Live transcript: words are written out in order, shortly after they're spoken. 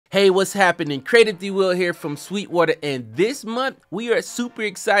Hey, what's happening? Creative D Will here from Sweetwater, and this month we are super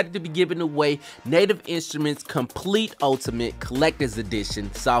excited to be giving away Native Instruments Complete Ultimate Collector's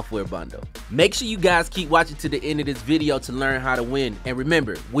Edition software bundle. Make sure you guys keep watching to the end of this video to learn how to win, and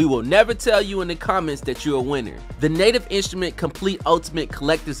remember, we will never tell you in the comments that you're a winner. The Native Instrument Complete Ultimate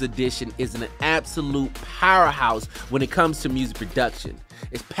Collector's Edition is an absolute powerhouse when it comes to music production.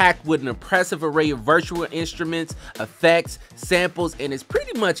 It's packed with an impressive array of virtual instruments, effects, samples, and it's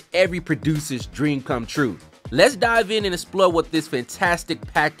pretty much every producer's dream come true. Let's dive in and explore what this fantastic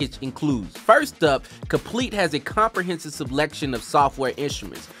package includes. First up, Komplete has a comprehensive selection of software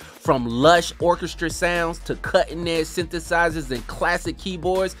instruments. From lush orchestra sounds to cutting-edge synthesizers and classic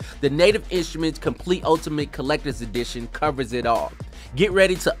keyboards, the Native Instruments Complete Ultimate Collector's Edition covers it all. Get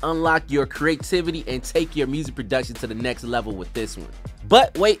ready to unlock your creativity and take your music production to the next level with this one.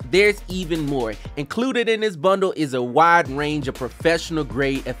 But wait, there's even more. Included in this bundle is a wide range of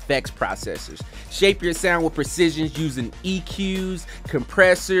professional-grade effects processors. Shape your sound with precision using EQs,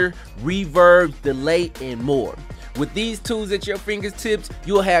 compressor, reverb, delay, and more. With these tools at your fingertips,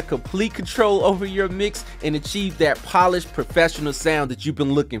 you'll have complete control over your mix and achieve that polished professional sound that you've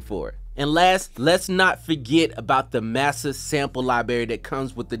been looking for. And last, let's not forget about the massive sample library that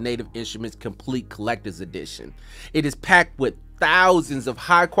comes with the Native Instruments Complete Collector's Edition. It is packed with thousands of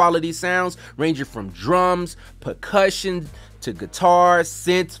high-quality sounds ranging from drums, percussion, to guitars,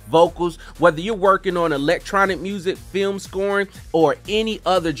 synths, vocals. Whether you're working on electronic music, film scoring, or any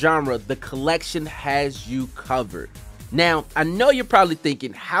other genre, the collection has you covered. Now, I know you're probably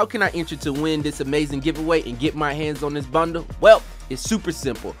thinking, how can I enter to win this amazing giveaway and get my hands on this bundle? Well, it's super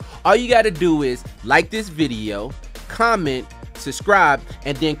simple. All you gotta do is like this video, comment, subscribe,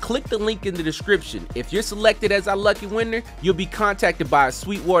 and then click the link in the description. If you're selected as our lucky winner, you'll be contacted by a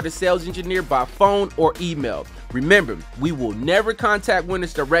Sweetwater sales engineer by phone or email. Remember, we will never contact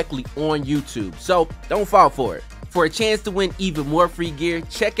winners directly on YouTube, so don't fall for it. For a chance to win even more free gear,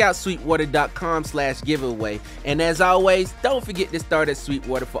 check out sweetwater.com/giveaway. And as always, don't forget to start at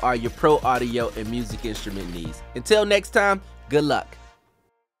Sweetwater for all your pro audio and music instrument needs. Until next time, good luck.